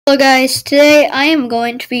Hello guys, today I am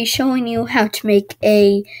going to be showing you how to make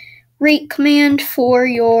a rate command for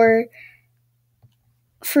your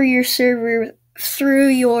server through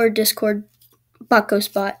your Discord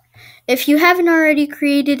BOTGHOST bot. If you haven't already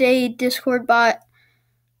created a Discord bot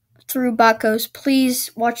through BOTGHOST, please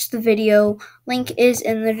watch the video. Link is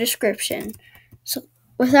in the description. So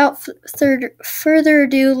without further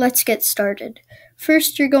ado, let's get started.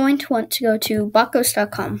 First, you're going to want to go to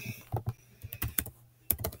BOTGHOST.com.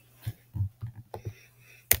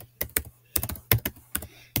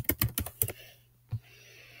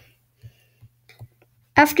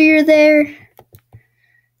 After you're there,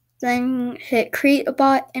 then hit create a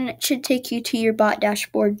bot and it should take you to your bot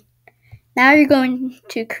dashboard. Now you're going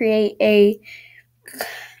to create a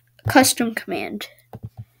custom command.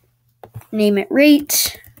 Name it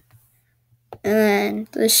rate, and then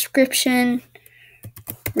the description,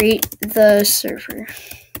 rate the server.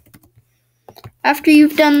 After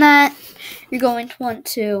you've done that, you're going to want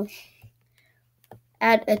to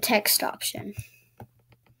add a text option.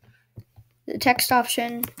 The text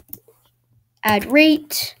option, add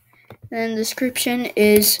rate, and then the description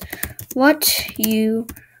is what you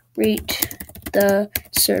rate the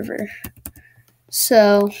server.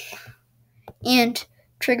 And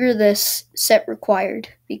trigger this set required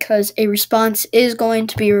because a response is going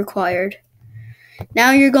to be required.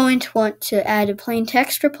 Now you're going to want to add a plain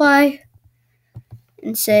text reply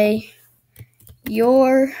and say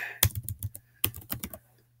your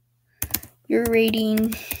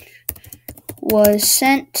rating was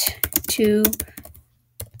sent to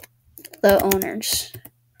the owners.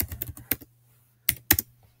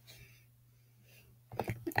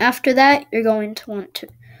 After that, you're going to want to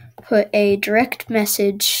put a direct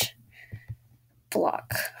message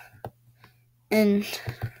block. And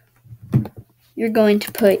you're going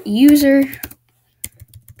to put user,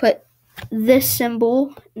 put this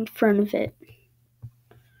symbol in front of it.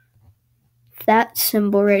 That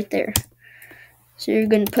symbol right there. So you're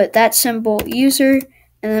going to put that symbol, user,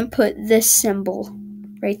 and then put this symbol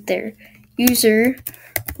right there. User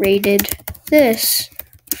rated this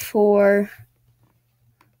for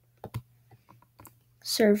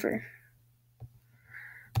server.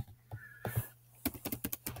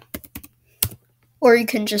 Or you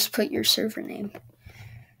can just put your server name.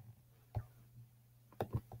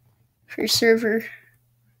 For server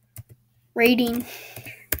rating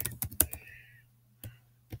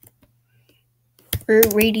or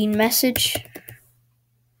rating message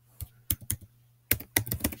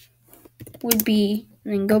would be,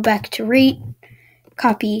 and then go back to rate,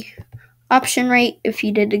 copy option rate if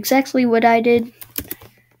you did exactly what I did,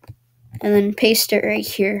 and then paste it right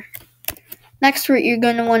here. Next, what you're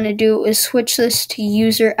going to want to do is switch this to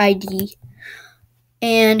user ID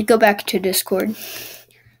and go back to Discord.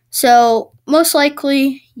 So most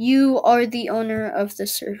likely you are the owner of the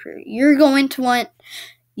server. You're going to want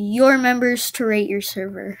your members to rate your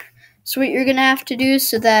server. So what you're going to have to do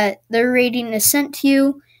so that their rating is sent to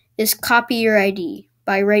you is copy your ID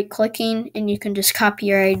by right clicking, and you can just copy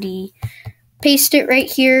your ID, paste it right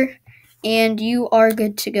here, and you are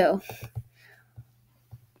good to go.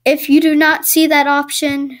 If you do not see that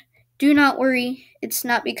option, do not worry. It's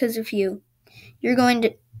not because of you.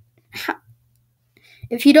 If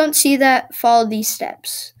you don't see that, follow these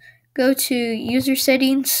steps. Go to user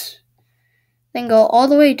settings, then go all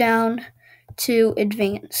the way down to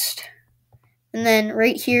advanced. And then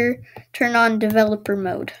right here, turn on developer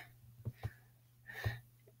mode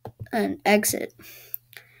and exit.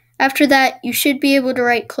 After that, you should be able to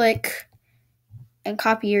right click and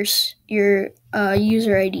copy your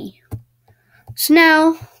user ID. So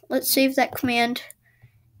now, let's save that command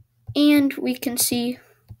and we can see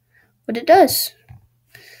what it does.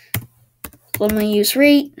 Let me use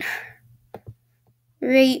rate,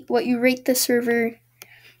 what you rate the server.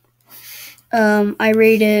 I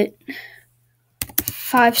rate it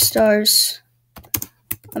 5 stars.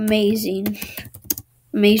 Amazing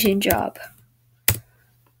job.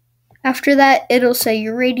 After that, it'll say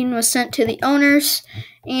your rating was sent to the owners,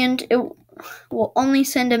 and it will only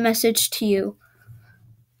send a message to you.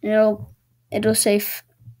 It'll say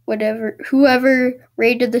whoever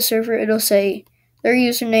rated the server, it'll say their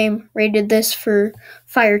username rated this for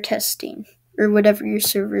fire testing, or whatever your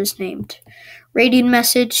server is named. Rating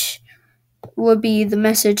message will be the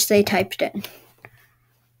message they typed in.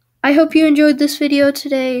 I hope you enjoyed this video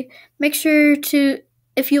today. Make sure to,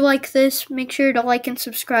 if you like this, make sure to like and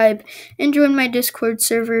subscribe and join my Discord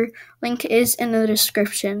server. Link is in the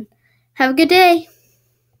description. Have a good day.